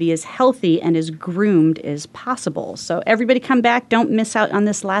able to be as healthy and as groomed as possible? So everybody come back. Don't miss out on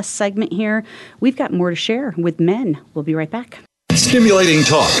this last segment here. We've got more to share with men. We'll be right back. Stimulating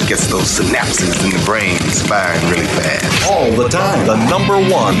talk gets those synapses in the brain firing really fast. All the time. The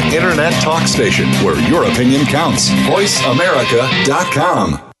 #1 internet talk station where your opinion counts.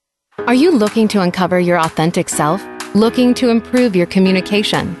 VoiceAmerica.com. Are you looking to uncover your authentic self? Looking to improve your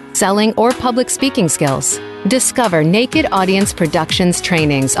communication, selling, or public speaking skills? Discover Naked Audience Productions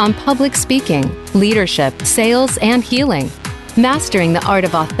trainings on public speaking, leadership, sales, and healing. Mastering the art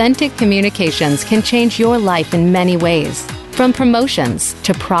of authentic communications can change your life in many ways. From promotions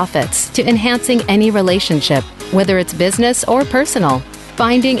to profits to enhancing any relationship, whether it's business or personal.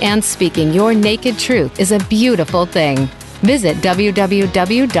 Finding and speaking your naked truth is a beautiful thing. Visit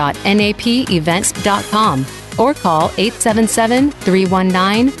www.napevents.com or call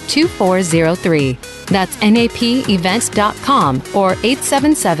 877-319-2403. That's napevents.com or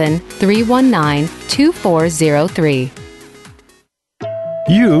 877-319-2403.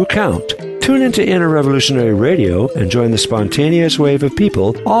 You count. Tune into Inner Revolutionary Radio and join the spontaneous wave of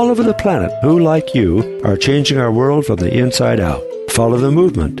people all over the planet who, like you, are changing our world from the inside out. Follow the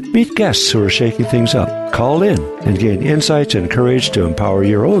movement. Meet guests who are shaking things up. Call in and gain insights and courage to empower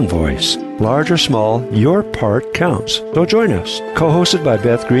your own voice. Large or small, your part counts. So join us. Co-hosted by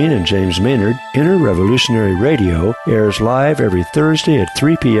Beth Green and James Maynard, Inner Revolutionary Radio airs live every Thursday at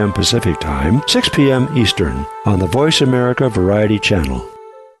 3 p.m. Pacific Time, 6 p.m. Eastern on the Voice America Variety Channel.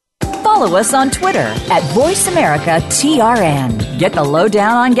 Follow us on Twitter at VoiceAmericaTRN. Get the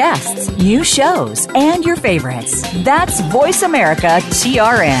lowdown on guests, new shows, and your favorites. That's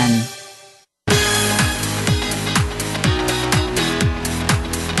VoiceAmericaTRN.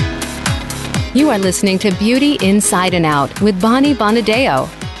 You are listening to Beauty Inside and Out with Bonnie Bonadeo.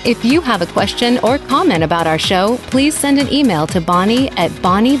 If you have a question or comment about our show, please send an email to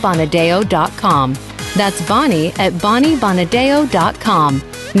bonnie@bonniebonadeo.com. That's Bonnie at bonniebonadeo.com.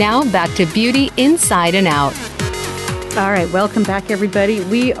 Now back to Beauty Inside and Out. All right, welcome back, everybody.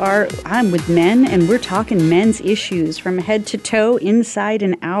 I'm with men, and we're talking men's issues from head to toe, inside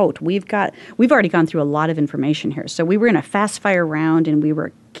and out. We've already gone through a lot of information here. So we were in a fast fire round, and we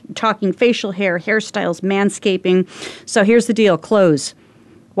were talking facial hair, hairstyles, manscaping. So here's the deal: clothes.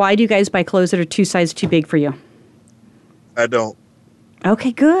 Why do you guys buy clothes that are 2 sizes too big for you? I don't.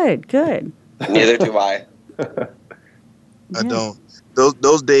 Okay, good. Neither do I. I don't.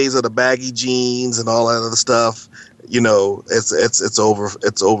 Those days of the baggy jeans and all that other stuff, it's over.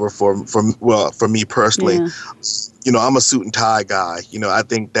 It's over for me personally. Yeah. I'm a suit and tie guy. I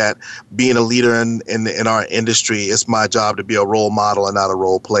think that being a leader in our industry, it's my job to be a role model and not a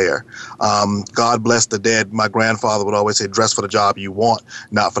role player. God bless the dead. My grandfather would always say, dress for the job you want,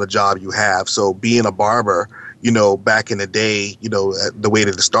 not for the job you have. So being a barber, back in the day, the way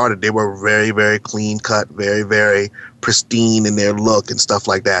that it started, they were very, very clean cut, very, very pristine in their look and stuff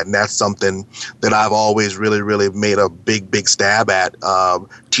like that. And that's something that I've always really, really made a big, big stab at,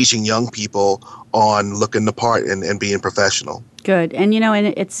 teaching young people on looking the part and being professional. Good. And,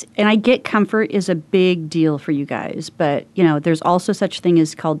 and I get comfort is a big deal for you guys, but, there's also such thing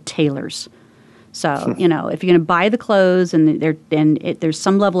as called tailors. So, if you're going to buy the clothes and there's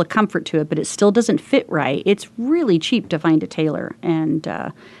some level of comfort to it, but it still doesn't fit right, it's really cheap to find a tailor and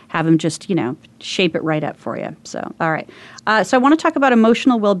have them just, shape it right up for you. So, all right. So I want to talk about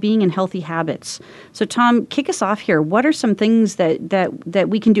emotional well-being and healthy habits. So, Tom, kick us off here. What are some things that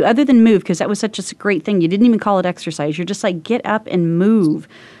we can do other than move? Because that was such a great thing. You didn't even call it exercise. You're just like, get up and move.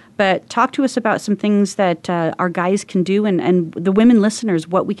 But talk to us about some things that our guys can do and the women listeners,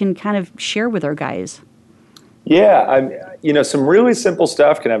 what we can kind of share with our guys. Yeah, some really simple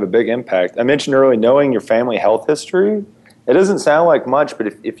stuff can have a big impact. I mentioned earlier, knowing your family health history. It doesn't sound like much,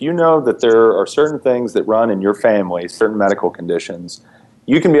 but if you know that there are certain things that run in your family, certain medical conditions,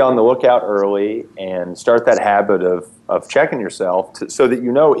 you can be on the lookout early and start that habit of checking yourself so that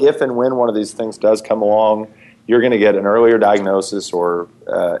if and when one of these things does come along, you're going to get an earlier diagnosis or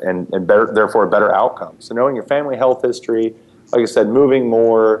and better, therefore a better outcome. So knowing your family health history, like I said, moving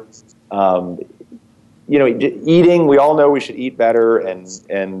more, eating. We all know we should eat better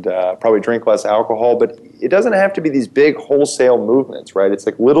and probably drink less alcohol, but it doesn't have to be these big wholesale movements, right? It's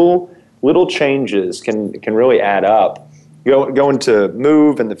like little changes can really add up. Going to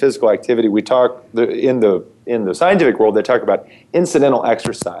move and the physical activity. We talk in the scientific world. They talk about incidental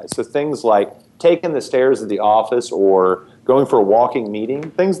exercise. So things like taking the stairs at the office or going for a walking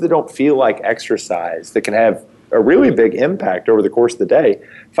meeting, things that don't feel like exercise that can have a really big impact over the course of the day.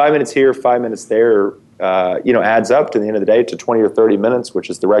 5 minutes here, 5 minutes there, adds up to the end of the day to 20 or 30 minutes, which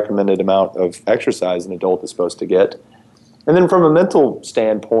is the recommended amount of exercise an adult is supposed to get. And then from a mental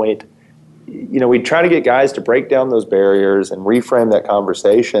standpoint, we try to get guys to break down those barriers and reframe that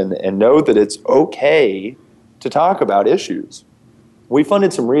conversation and know that it's okay to talk about issues. We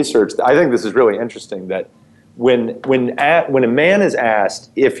funded some research. I think this is really interesting that when a man is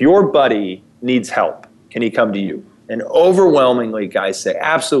asked, if your buddy needs help, can he come to you? And overwhelmingly, guys say,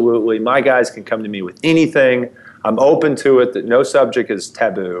 absolutely, my guys can come to me with anything. I'm open to it, that no subject is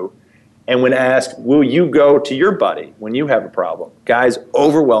taboo. And when asked, will you go to your buddy when you have a problem? Guys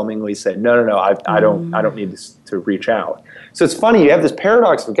overwhelmingly say, no, I don't need to reach out. So it's funny, you have this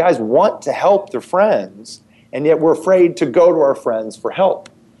paradox of guys want to help their friends, and yet we're afraid to go to our friends for help.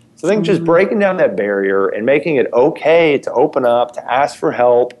 So I think just breaking down that barrier and making it okay to open up, to ask for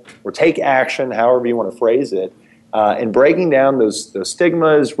help, or take action, however you want to phrase it, and breaking down those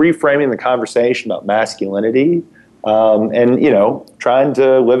stigmas, reframing the conversation about masculinity, and trying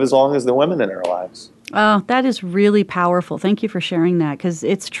to live as long as the women in our lives. Oh, that is really powerful. Thank you for sharing that, because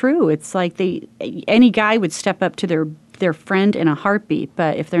it's true. It's like any guy would step up to their friend in a heartbeat,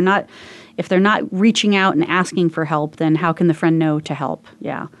 but if they're not reaching out and asking for help, then how can the friend know to help?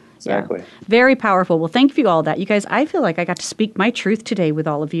 Yeah. Exactly. Yeah. Very powerful. Well, thank you all that. You guys, I feel like I got to speak my truth today with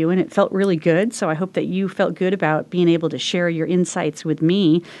all of you, and it felt really good. So I hope that you felt good about being able to share your insights with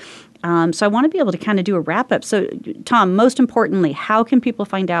me. So I want to be able to kind of do a wrap-up. So, Tom, most importantly, how can people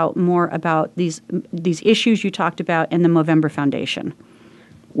find out more about these issues you talked about and the Movember Foundation?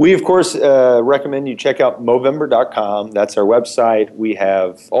 We, of course, recommend you check out Movember.com. That's our website. We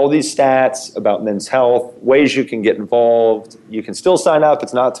have all these stats about men's health, ways you can get involved. You can still sign up.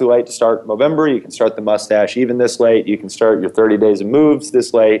 It's not too late to start Movember. You can start the mustache even this late. You can start your 30 days of moves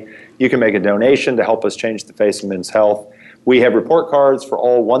this late. You can make a donation to help us change the face of men's health. We have report cards for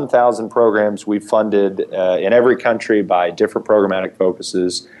all 1,000 programs we've funded in every country by different programmatic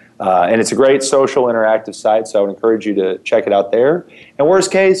focuses. And it's a great social interactive site, so I would encourage you to check it out there. And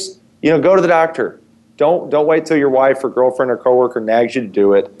worst case, go to the doctor. Don't wait till your wife or girlfriend or coworker nags you to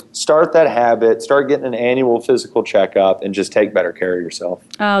do it. Start that habit. Start getting an annual physical checkup and just take better care of yourself.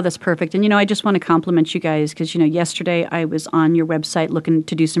 Oh, that's perfect. And, I just want to compliment you guys because, yesterday I was on your website looking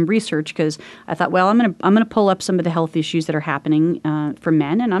to do some research because I thought, well, I'm going to pull up some of the health issues that are happening for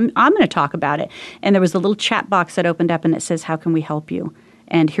men, and I'm going to talk about it. And there was a little chat box that opened up and it says, how can we help you?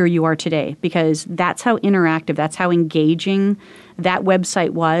 And here you are today, because that's how interactive, that's how engaging that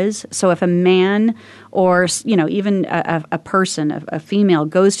website was. So if a man or, even a person, a female,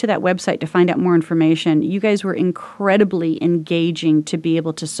 goes to that website to find out more information, you guys were incredibly engaging to be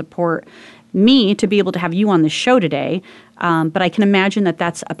able to support me, to be able to have you on the show today. But I can imagine that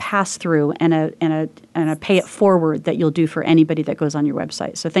that's a pass-through and a pay-it-forward that you'll do for anybody that goes on your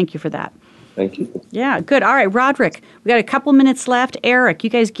website. So thank you for that. Thank you. Yeah, good. All right, Rodrick, we got a couple minutes left. Eric, you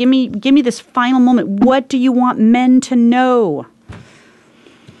guys give me this final moment. What do you want men to know?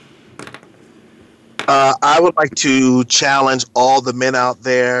 I would like to challenge all the men out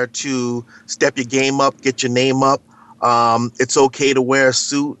there to step your game up, get your name up. It's okay to wear a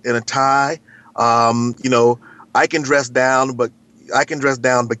suit and a tie. I can dress down, but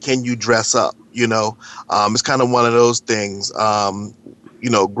can you dress up? It's kind of one of those things.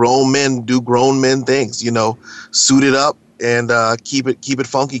 Grown men do grown men things, suit it up and keep it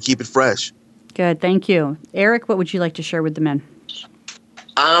funky, keep it fresh. Good. Thank you. Eric, what would you like to share with the men?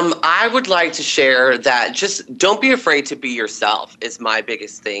 I would like to share that just don't be afraid to be yourself is my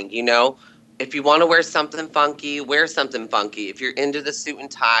biggest thing. If you want to wear something funky, wear something funky. If you're into the suit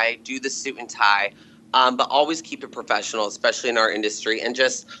and tie, do the suit and tie. But always keep it professional, especially in our industry, and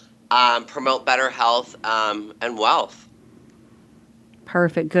just promote better health and wealth.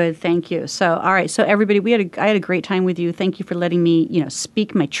 Perfect. Good. Thank you. So, all right. So, everybody, I had a great time with you. Thank you for letting me,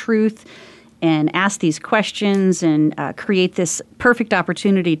 speak my truth and ask these questions and create this perfect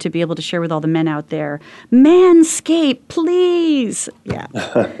opportunity to be able to share with all the men out there. Manscaping, please. Yeah.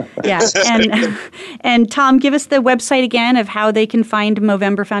 Yeah. And Tom, give us the website again of how they can find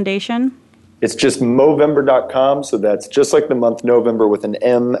Movember Foundation. It's just Movember.com, so that's just like the month November with an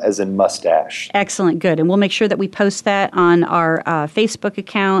M as in mustache. Excellent, good. And we'll make sure that we post that on our Facebook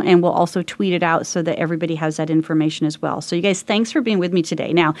account, and we'll also tweet it out so that everybody has that information as well. So you guys, thanks for being with me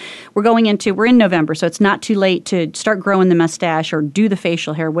today. Now, we're in November, so it's not too late to start growing the mustache or do the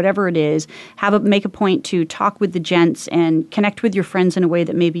facial hair, whatever it is. Make a point to talk with the gents and connect with your friends in a way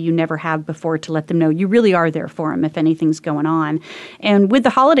that maybe you never have before to let them know you really are there for them if anything's going on. And with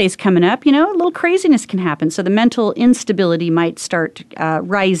the holidays coming up, a little craziness can happen. So the mental instability might start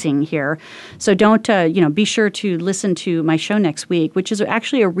rising here. So don't, be sure to listen to my show next week, which is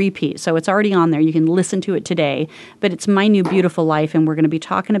actually a repeat. So it's already on there. You can listen to it today. But it's My New Beautiful Life, and we're going to be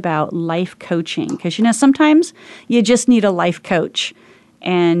talking about life coaching. Because, sometimes you just need a life coach.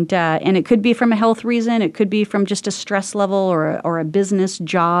 And it could be from a health reason. It could be from just a stress level or a business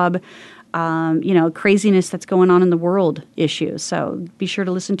job. Craziness that's going on in the world issue. So be sure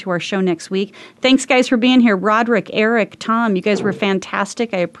to listen to our show next week. Thanks, guys, for being here. Rodrick, Eric, Tom, you guys were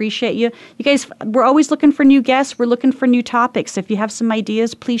fantastic. I appreciate you. You guys, we're always looking for new guests. We're looking for new topics. If you have some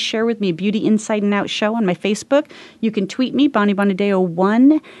ideas, please share with me. Beauty Inside and Out Show on my Facebook. You can tweet me, Bonnie Bonadeo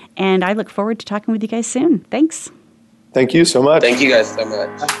 1, and I look forward to talking with you guys soon. Thanks. Thank you so much. Thank you guys so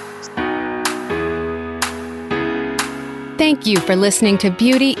much. Thank you for listening to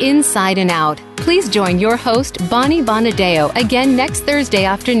Beauty Inside and Out. Please join your host, Bonnie Bonadeo, again next Thursday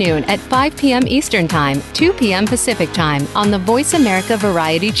afternoon at 5 p.m. Eastern Time, 2 p.m. Pacific Time on the Voice America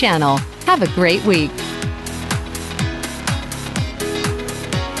Variety Channel. Have a great week.